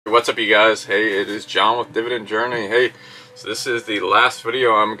What's up, you guys? Hey, it is John with Dividend Journey. Hey, so this is the last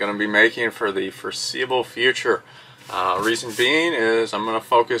video I'm going to be making for the foreseeable future. Reason being is I'm going to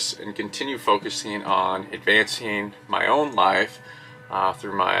focus and continue focusing on advancing my own life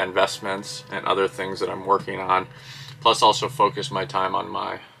through my investments and other things that I'm working on. Plus also focus my time on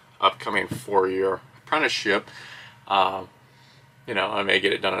my upcoming 4-year apprenticeship. You know, I may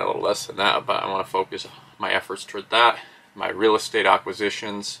get it done in a little less than that, but I want to focus my efforts toward that. My real estate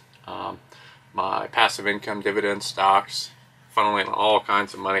acquisitions, my passive income dividend stocks, funneling all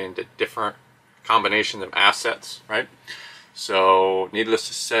kinds of money into different combinations of assets, right? So needless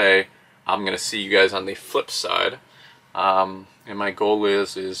to say, I'm going to see you guys on the flip side. And my goal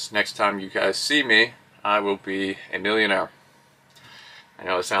is next time you guys see me, I will be a millionaire. I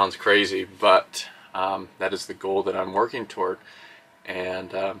know it sounds crazy, but that is the goal that I'm working toward.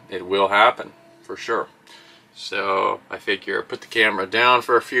 And it will happen, for sure. So I figure put the camera down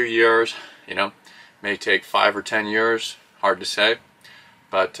for a few years, you know, may take 5 or 10 years, hard to say,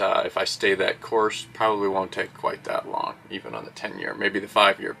 but if I stay that course, probably won't take quite that long, even on the 10-year, maybe the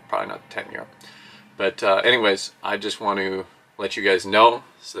 5-year, probably not the 10-year. But anyways, I just want to let you guys know,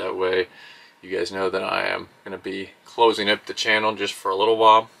 so that way you guys know that I am going to be closing up the channel just for a little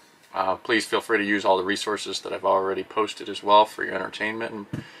while. Please feel free to use all the resources that I've already posted as well for your entertainment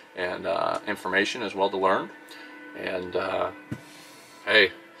and information as well to learn. And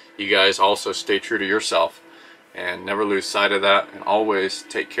hey, you guys also stay true to yourself and never lose sight of that, and always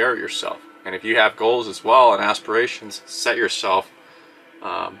take care of yourself. And if you have goals as well and aspirations, set yourself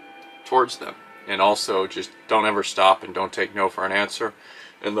towards them. And also just don't ever stop and don't take no for an answer.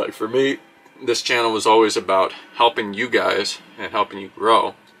 And like for me, this channel was always about helping you guys and helping you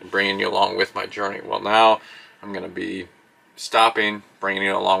grow and bringing you along with my journey. Well, now I'm going to be stopping, bringing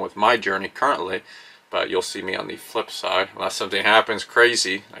you along with my journey currently, but you'll see me on the flip side. Unless something happens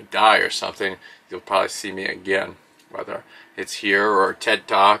crazy, I die or something, you'll probably see me again. Whether it's here or TED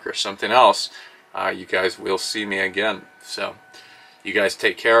Talk or something else, you guys will see me again. So you guys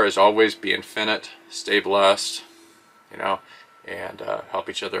take care as always, be infinite, stay blessed, you know, and help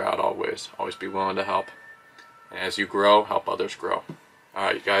each other out always. Always be willing to help. And as you grow, help others grow.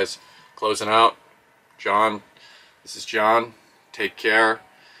 Alright, you guys, closing out. John, this is John. Take care.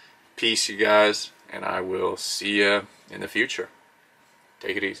 Peace, you guys. And I will see you in the future.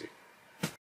 Take it easy.